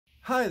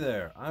Hi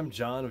there, I'm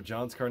John of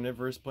John's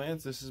Carnivorous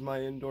Plants. This is my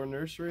indoor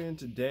nursery, and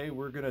today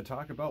we're going to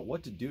talk about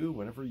what to do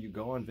whenever you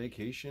go on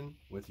vacation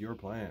with your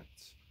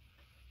plants.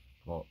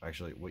 Well,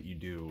 actually, what you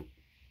do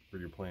for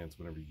your plants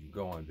whenever you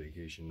go on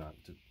vacation, not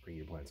to bring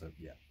your plants up.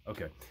 Yeah,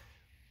 okay.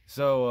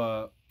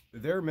 So,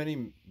 there are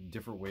many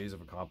different ways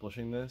of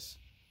accomplishing this,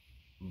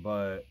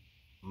 but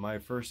my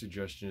first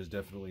suggestion is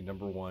definitely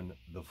number one,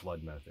 the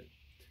flood method.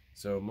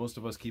 So most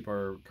of us keep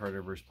our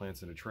carnivorous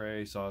plants in a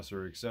tray,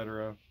 saucer,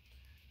 etc.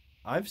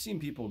 I've seen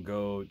people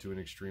go to an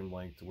extreme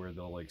length where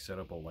they'll like set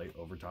up a light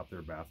over top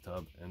their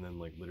bathtub and then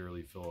like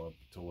literally fill up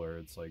to where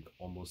it's like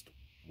almost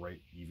right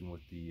even with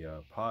the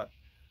pot,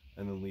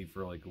 and then leave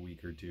for like a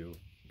week or two,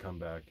 come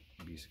back,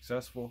 be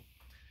successful.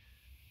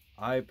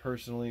 I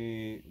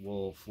personally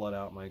will flood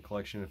out my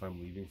collection if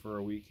I'm leaving for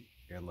a week,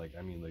 and like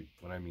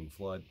when I mean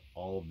flood,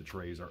 all of the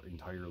trays are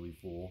entirely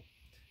full,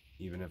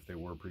 even if they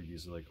were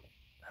previously like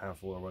half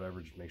full or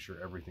whatever. Just make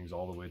sure everything's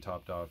all the way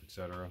topped off,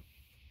 etc.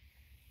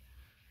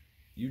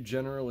 You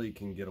generally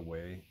can get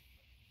away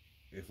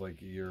if like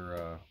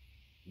you're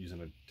using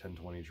a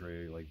 1020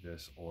 tray like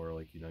this, or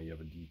like you have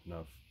a deep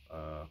enough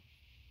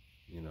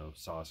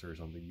saucer or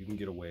something. You can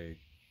get away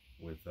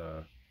with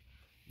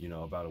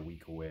about a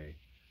week away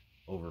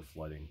over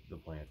flooding the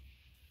plant.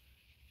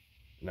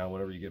 Now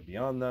whenever you get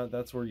beyond that,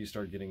 that's where you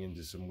start getting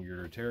into some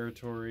weirder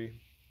territory.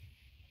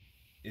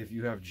 If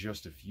you have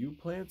just a few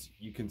plants,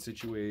 you can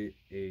situate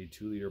a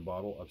 2-liter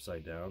bottle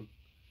upside down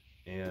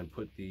and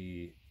put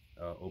the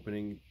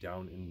opening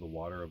down in the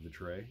water of the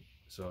tray.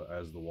 So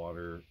as the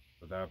water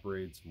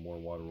evaporates, more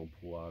water will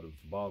pull out of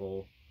the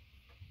bottle.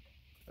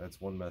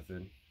 That's one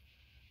method.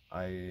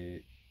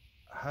 I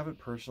haven't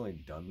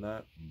personally done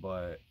that,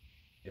 but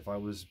if I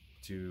was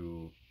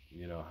to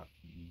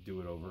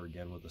do it over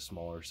again with a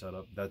smaller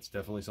setup, that's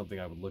definitely something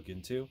I would look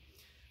into,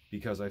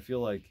 because I feel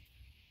like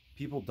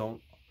people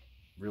don't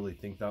really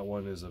think that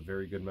one is a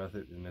very good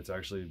method, and it's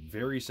actually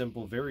very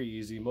simple, very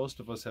easy.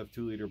 Most of us have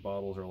 2-liter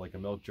bottles or like a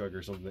milk jug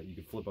or something that you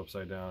can flip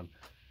upside down,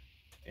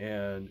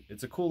 and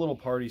it's a cool little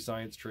party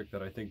science trick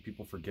that I think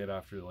people forget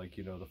after like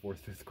the 4th,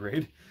 5th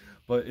grade,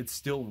 but it's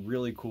still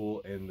really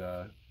cool and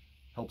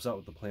helps out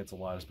with the plants a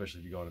lot,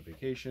 especially if you go on a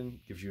vacation.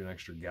 Gives you an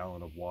extra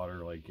gallon of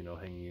water like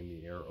hanging in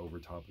the air over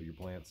top of your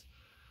plants.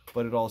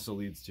 But it also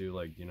leads to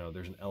like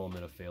there's an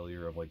element of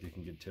failure of like it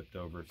can get tipped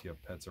over if you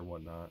have pets or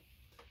whatnot.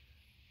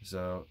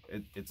 So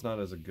it's not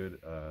as a good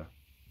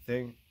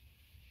thing.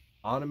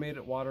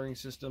 Automated watering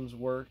systems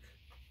work.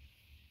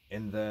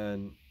 And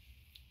then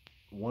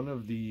one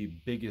of the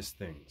biggest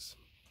things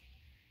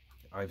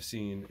I've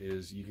seen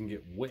is you can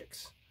get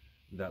wicks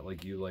that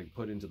like you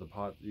put into the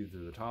pot, either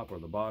the top or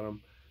the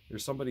bottom.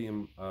 There's somebody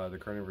in the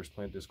Carnivorous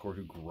Plant Discord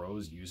who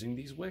grows using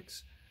these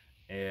wicks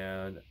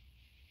and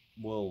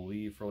will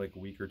leave for like a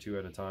week or two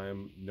at a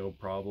time, no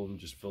problem.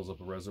 Just fills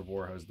up a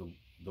reservoir, has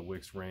the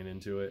wicks ran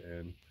into it,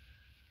 and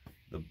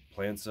the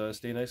plants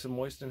stay nice and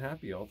moist and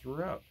happy all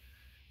throughout.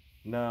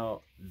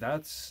 Now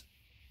that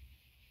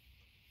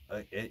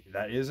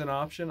is an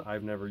option.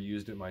 I've never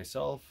used it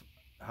myself.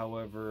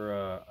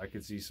 However, I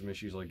could see some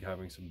issues like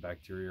having some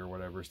bacteria or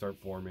whatever start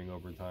forming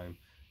over time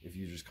if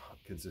you just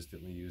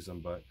consistently use them.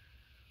 But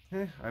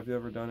I've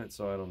never done it,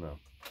 so I don't know.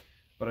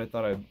 But I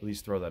thought I'd at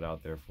least throw that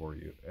out there for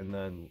you. And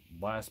then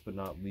last but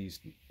not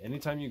least,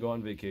 anytime you go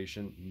on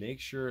vacation, make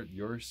sure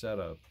your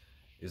setup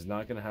is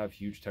not going to have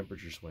huge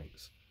temperature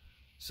swings.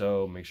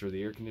 So make sure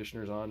the air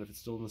conditioner's on if it's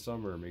still in the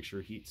summer. Make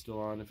sure heat's still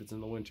on if it's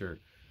in the winter.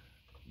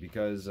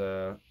 Because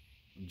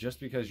just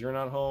because you're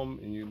not home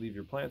and you leave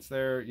your plants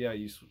there, yeah,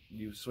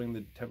 you swing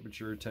the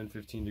temperature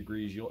 10-15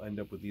 degrees, you'll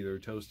end up with either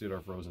toasted or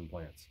frozen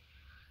plants.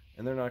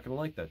 And they're not going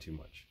to like that too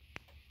much.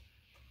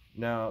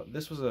 Now,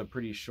 this was a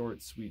pretty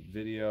short, sweet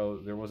video.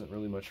 There wasn't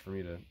really much for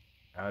me to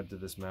add to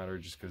this matter,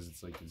 just because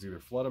it's either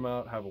flood them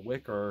out, have a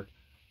wick, or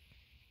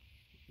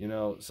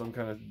some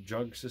kind of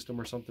jug system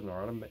or something,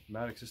 or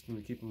automatic system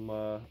to keep them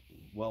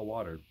well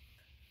watered.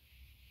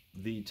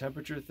 The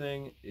temperature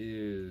thing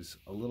is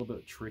a little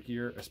bit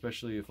trickier,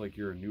 especially if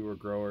you're a newer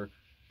grower.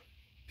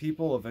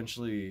 People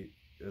eventually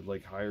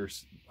higher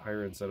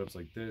end setups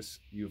like this,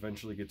 you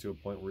eventually get to a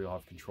point where you'll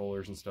have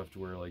controllers and stuff to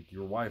where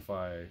your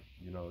Wi-Fi,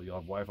 you'll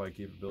have Wi-Fi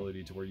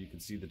capability to where you can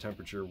see the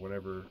temperature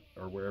whenever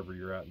or wherever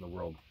you're at in the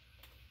world.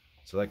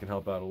 So that can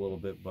help out a little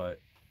bit, but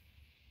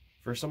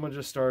for someone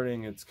just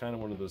starting, it's kind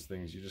of one of those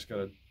things. You just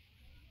gotta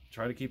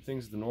try to keep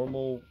things as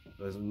normal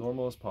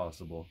as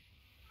possible.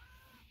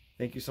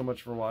 Thank you so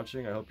much for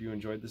watching. I hope you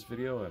enjoyed this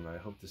video, and I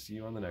hope to see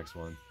you on the next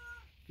one.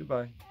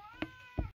 Goodbye.